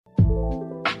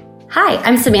Hi,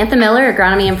 I'm Samantha Miller,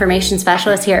 Agronomy Information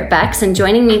Specialist here at Beck's, and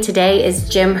joining me today is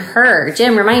Jim Herr.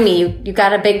 Jim, remind me, you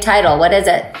got a big title. What is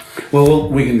it? Well,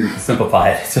 we can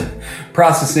simplify it. It's a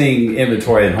processing,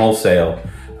 inventory, and wholesale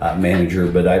manager,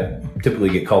 but I typically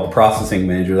get called the processing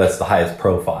manager. That's the highest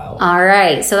profile. All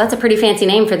right. So that's a pretty fancy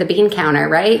name for the bean counter,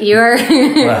 right? You're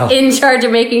in charge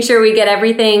of making sure we get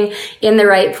everything in the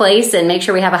right place and make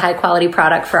sure we have a high quality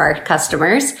product for our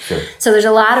customers. Sure. So there's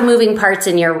a lot of moving parts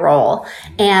in your role.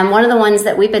 And one of the ones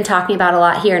that we've been talking about a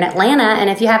lot here in Atlanta, and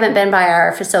if you haven't been by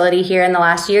our facility here in the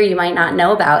last year, you might not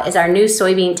know about, is our new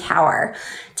soybean tower.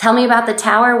 Tell me about the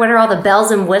tower. What are all the bells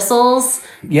and whistles?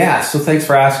 Yeah. So thanks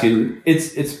for asking.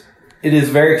 It is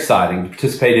very exciting to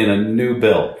participate in a new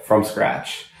build from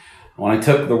scratch. When I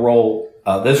took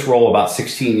this role about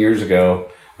 16 years ago,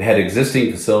 we had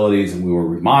existing facilities and we were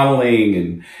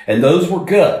remodeling and those were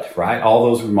good, right? All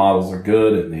those remodels are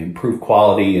good and they improve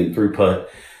quality and throughput.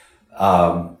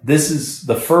 This is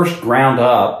the first ground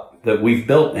up that we've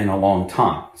built in a long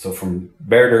time. So from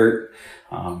bare dirt,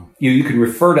 you can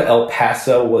refer to El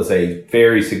Paso as a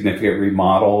very significant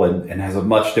remodel and has a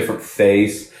much different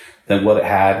face than what it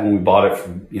had when we bought it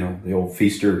from, the old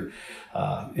Feaster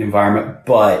environment,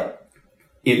 but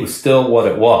it was still what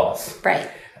it was. Right.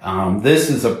 This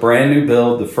is a brand new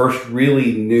build, the first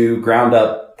really new ground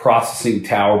up processing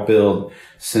tower build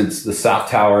since the South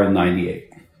Tower in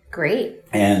 98. Great.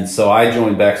 And so I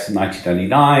joined Beck's in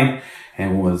 1999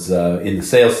 and was in the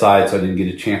sales side, so I didn't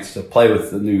get a chance to play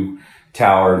with the new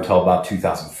tower until about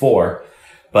 2004.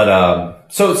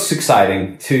 But so it's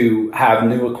exciting to have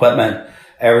new equipment.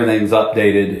 Everything's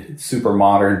updated, super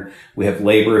modern. We have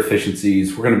labor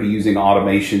efficiencies. We're going to be using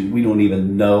automation. We don't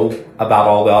even know about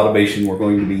all the automation we're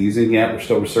going to be using yet. We're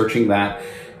still researching that.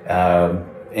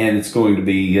 And it's going to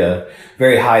be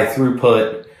very high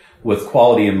throughput with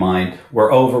quality in mind.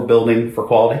 We're overbuilding for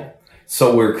quality.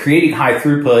 So we're creating high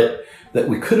throughput that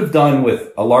we could have done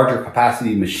with a larger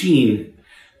capacity machine,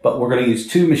 but we're going to use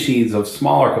two machines of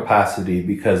smaller capacity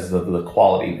because of the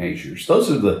quality measures.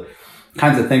 Those are the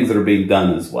kinds of things that are being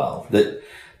done as well, that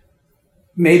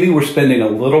maybe we're spending a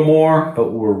little more,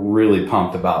 but we're really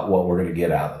pumped about what we're going to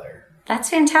get out of there. That's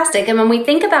fantastic. And when we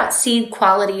think about seed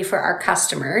quality for our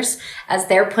customers, as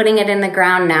they're putting it in the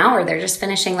ground now, or they're just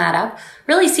finishing that up,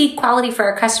 really seed quality for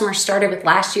our customers started with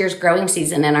last year's growing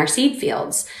season in our seed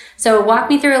fields. So walk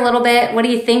me through a little bit. What do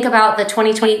you think about the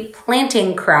 2020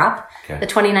 planting crop, the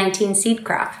 2019 seed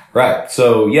crop? Right.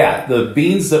 So yeah, the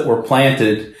beans that were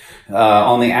planted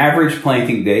on the average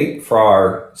planting date for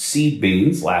our seed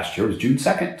beans last year was June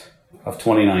 2nd of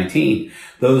 2019.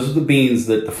 Those are the beans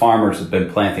that the farmers have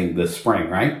been planting this spring,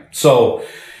 right? So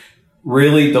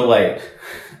really delayed.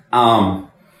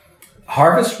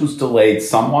 Harvest was delayed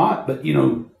somewhat, but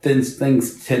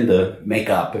things tend to make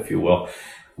up, if you will.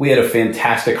 We had a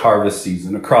fantastic harvest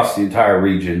season across the entire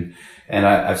region. And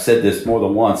I've said this more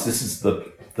than once. This is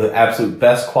the absolute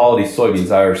best quality soybeans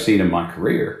I've ever seen in my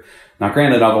career. Now,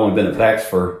 granted, I've only been at Beck's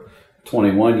for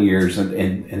 21 years and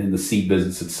in the seed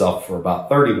business itself for about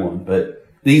 31, but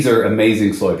these are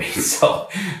amazing soybeans. So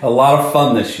a lot of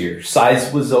fun this year.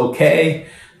 Size was okay.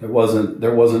 There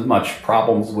wasn't much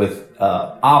problems with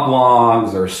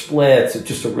oblongs or splits. It's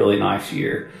just a really nice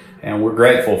year. And we're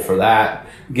grateful for that,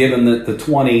 given that the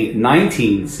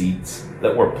 2019 seeds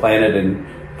that were planted and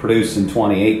produced in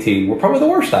 2018 were probably the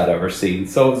worst I'd ever seen.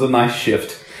 So it was a nice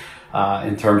shift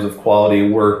in terms of quality.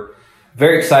 And we're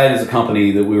very excited as a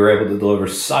company that we were able to deliver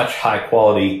such high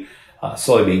quality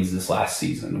soybeans this last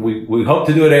season. We hope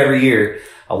to do it every year.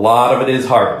 A lot of it is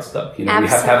harvest though. We have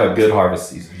to have a good harvest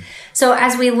season. So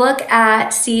as we look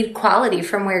at seed quality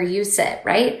from where you sit,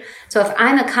 right? So if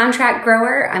I'm a contract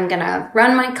grower, I'm going to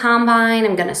run my combine,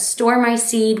 I'm going to store my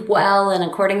seed well and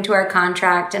according to our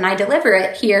contract, and I deliver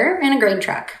it here in a grain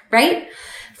truck, right?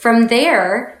 From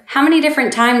there, how many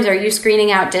different times are you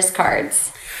screening out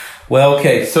discards? Well,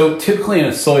 okay. So typically in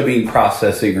a soybean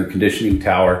processing or conditioning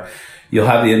tower, you'll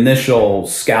have the initial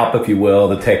scalp, if you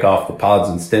will, to take off the pods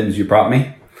and stems you brought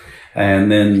me.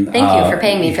 And then thank you for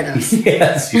paying me for those.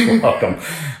 Yes, you're welcome.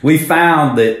 We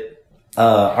found that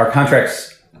our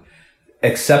contract's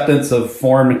acceptance of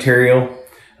foreign material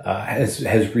has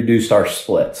reduced our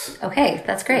splits. Okay,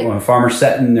 that's great. When a farmer's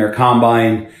setting their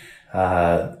combine,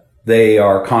 they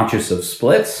are conscious of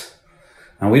splits.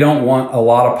 Now, we don't want a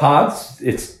lot of pods.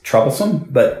 It's troublesome,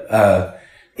 but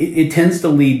it tends to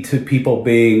lead to people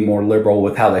being more liberal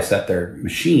with how they set their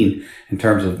machine in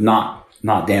terms of not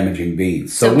damaging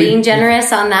beans. So being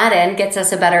generous on that end gets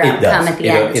us a better outcome at the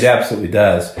end. It absolutely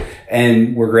does.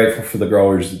 And we're grateful for the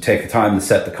growers that take the time to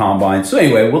set the combine. So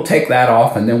anyway, we'll take that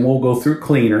off and then we'll go through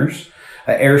cleaners,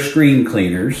 air screen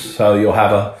cleaners. So you'll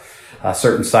have a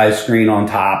certain size screen on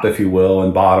top, if you will,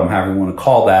 and bottom, however you want to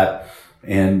call that.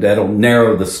 And that'll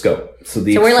narrow the scope. So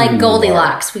we're like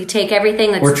Goldilocks. We take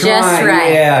everything that's just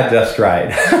right. Yeah, just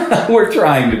right. We're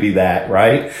trying to be that,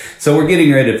 right? So we're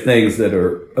getting rid of things that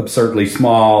are absurdly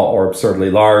small or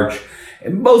absurdly large.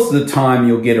 And most of the time,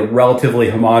 you'll get a relatively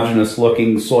homogeneous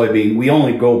looking soybean. We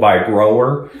only go by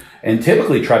grower and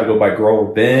typically try to go by grower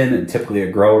bin. And typically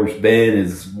a grower's bin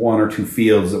is 1 or 2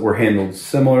 fields that were handled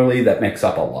similarly. That makes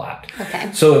up a lot.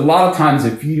 Okay. So a lot of times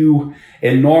if you,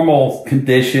 in normal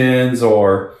conditions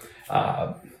or,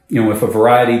 if a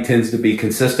variety tends to be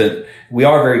consistent, we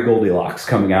are very Goldilocks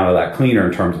coming out of that cleaner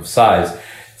in terms of size. It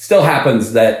still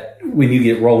happens that when you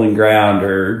get rolling ground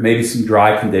or maybe some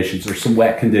dry conditions or some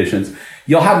wet conditions,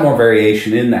 you'll have more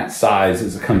variation in that size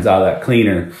as it comes out of that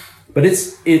cleaner. But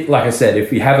like I said,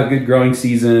 if you have a good growing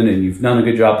season and you've done a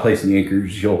good job placing the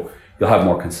anchors, you'll have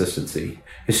more consistency.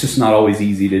 It's just not always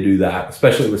easy to do that,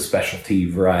 especially with specialty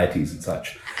varieties and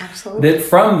such. Absolutely. Then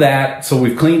from that, so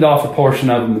we've cleaned off a portion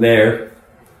of them there.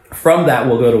 From that,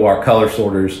 we'll go to our color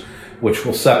sorters, which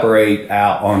will separate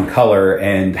out on color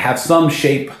and have some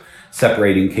shape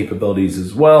separating capabilities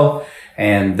as well.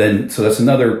 And then, so that's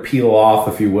another peel off,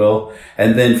 if you will.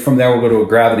 And then from there, we'll go to a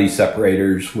gravity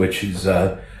separators, which is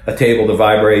a table that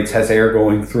vibrates, has air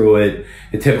going through it.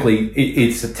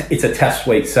 It's a test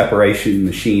weight separation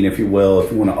machine, if you will,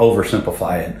 if you want to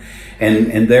oversimplify it.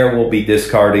 And there we'll be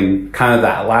discarding kind of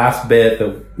that last bit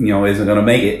that, isn't going to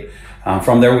make it.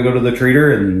 From there, we go to the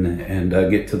treater and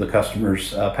get to the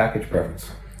customer's package preference.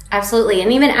 Absolutely.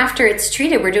 And even after it's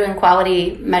treated, we're doing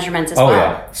quality measurements as well. Oh,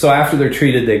 yeah. So after they're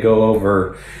treated, they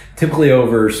go typically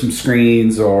over some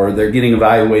screens, or they're getting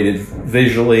evaluated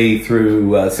visually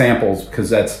through samples,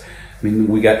 because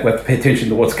we have to pay attention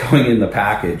to what's going in the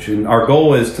package. And our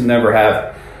goal is to never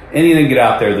have anything get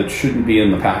out there that shouldn't be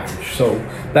in the package. So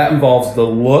that involves the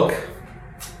look.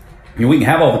 We can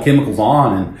have all the chemicals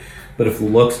on, but if the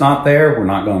look's not there, we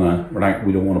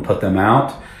don't want to put them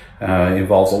out. It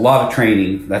involves a lot of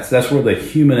training. That's where the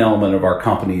human element of our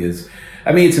company is.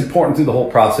 It's important through the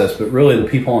whole process, but really the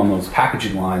people on those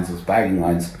packaging lines, those bagging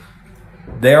lines,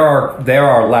 they're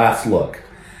our last look.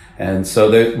 And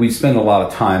so we spend a lot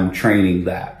of time training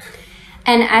that.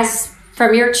 And as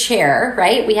from your chair,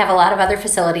 right, we have a lot of other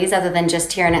facilities other than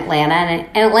just here in Atlanta.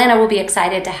 And Atlanta will be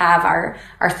excited to have our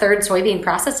third soybean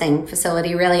processing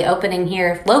facility really opening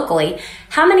here locally.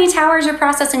 How many towers are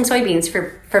processing soybeans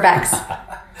for Beck's?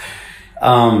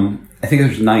 I think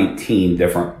there's 19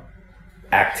 different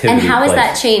activities. And how has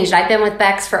that changed? I've been with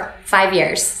Beck's for 5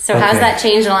 years. So how's that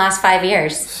changed in the last 5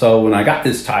 years? So when I got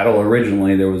this title,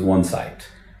 originally there was one site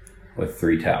with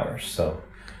 3 towers. So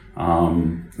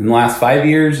in the last 5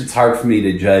 years, it's hard for me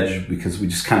to judge because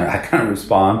I kind of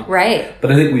respond. Right.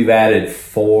 But I think we've added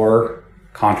 4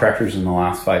 contractors in the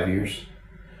last 5 years.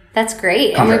 That's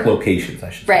great. Contract locations, I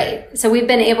should say. Right. So we've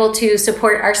been able to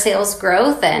support our sales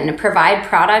growth and provide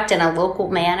product in a local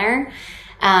manner.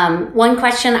 One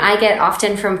question I get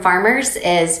often from farmers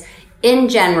is, in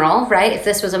general, right, if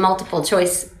this was a multiple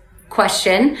choice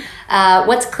question,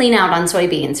 what's clean out on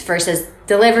soybeans versus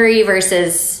delivery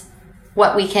versus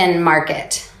what we can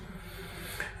market?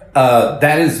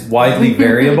 That is widely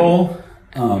variable.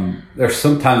 There's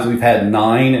sometimes we've had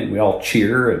 9 and we all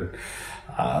cheer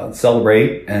and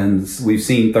celebrate, and we've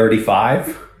seen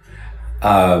 35.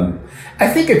 I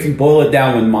think if you boil it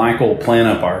down, when Michael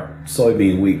Planup, our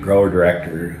soybean wheat grower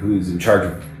director, who's in charge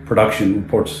of production,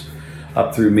 reports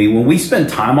up through me, when we spend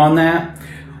time on that,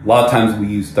 a lot of times we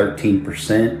use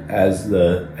 13% as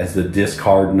the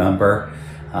discard number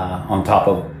on top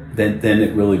of. Then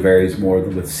it really varies more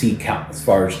with seed count as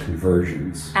far as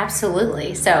conversions.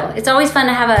 Absolutely. So it's always fun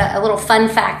to have a little fun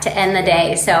fact to end the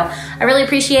day. So I really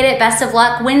appreciate it. Best of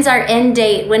luck. When's our end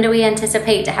date? When do we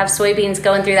anticipate to have soybeans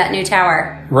going through that new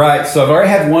tower? Right. So I've already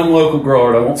had one local grower,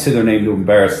 and I won't say their name to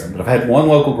embarrass them, but I've had one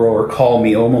local grower call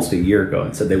me almost a year ago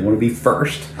and said they want to be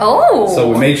first. Oh.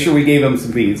 So we made sure we gave them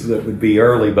some beans that would be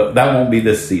early, but that won't be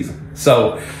this season.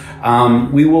 So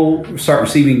we will start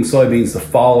receiving soybeans the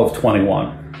fall of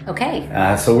 21.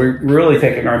 Okay. So we're really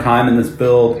taking our time in this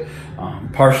build,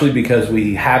 partially because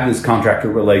we have these contractor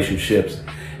relationships.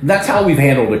 And that's how we've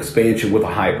handled expansion with a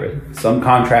hybrid. Some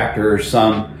contractors,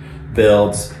 some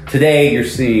builds. Today, you're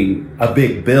seeing a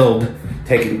big build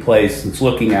taking place that's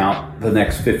looking out the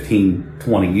next 15,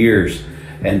 20 years.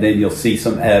 And then you'll see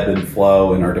some ebb and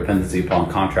flow in our dependency upon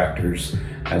contractors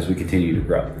as we continue to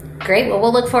grow. Great. Well,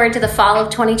 we'll look forward to the fall of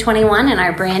 2021 and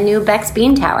our brand new Beck's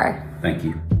Bean Tower. Thank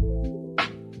you.